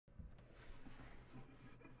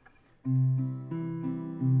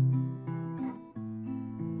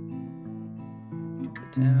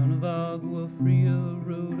town of Aqua Fria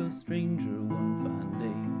rode a stranger one fine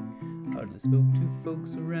day. Hardly spoke to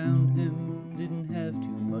folks around him, didn't have too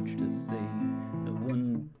much to say. No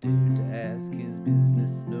one dared to ask his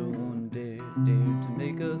business, no one dared to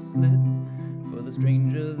make a slip. For the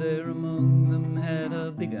stranger there among them had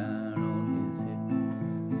a big iron on his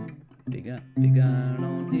hip. Big iron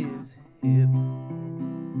on his hip.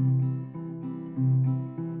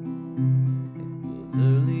 It was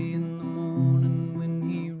early in the morning when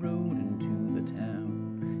he rode into the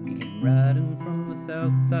town. He came riding from the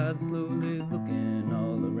south side, slowly looking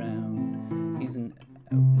all around. He's an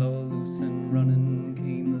outlaw, loose and running,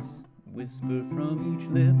 came the whisper from each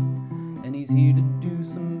lip. And he's here to do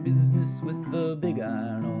some business with the big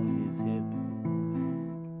iron on his hip.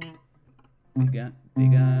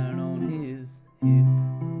 Big iron on his hip.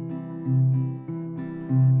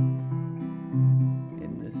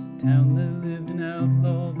 In this town there lived an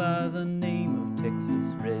outlaw by the name of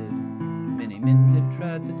Texas Red. Many men had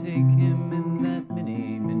tried to take him, and that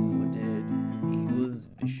many men were dead. He was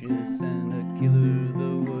vicious and a killer,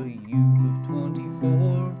 though a youth of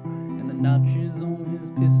 24. And the notches on his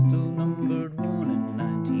pistol numbered 1 in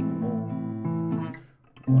 19 more.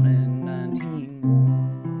 1 in 19 more.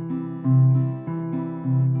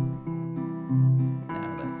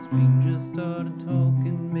 Now that stranger started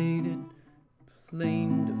talking, made it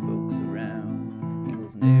plain to folks around. He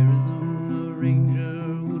was an Arizona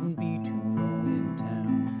ranger, wouldn't be too long in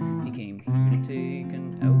town. He came here to take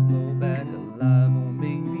an outlaw back alive or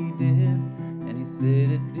maybe dead. And he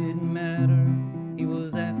said it didn't matter, he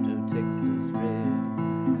was after Texas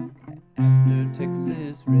Red. After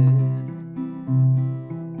Texas Red.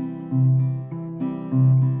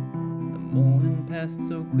 The morning passed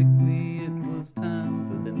so quickly, it was time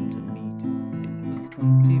for them to meet. It was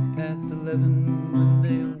 20 past 11 when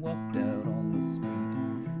they walked out on the street.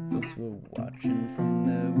 Folks were watching from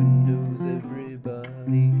their windows,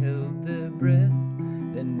 everybody held their breath.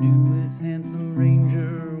 Then knew his handsome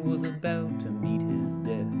ranger was about to meet his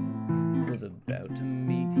death. Was about to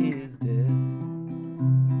meet his death.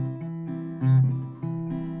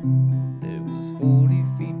 There was 40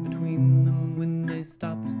 feet between them when they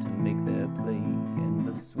stopped to make their play. And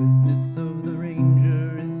the swiftness of the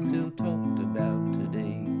ranger is still talked about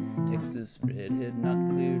today. Texas Red had not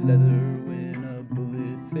cleared leather when a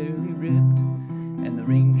bullet fairly ripped. And the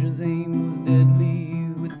ranger's aim was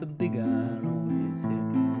deadly with the big iron on his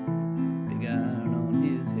hip. Big iron on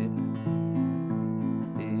his hip.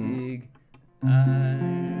 Big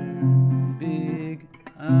iron, big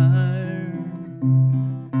iron.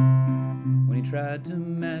 When he tried to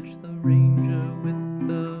match the ranger with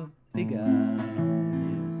the big iron on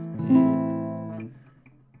his hip.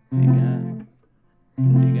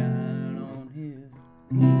 Big iron on his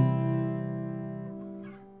hip.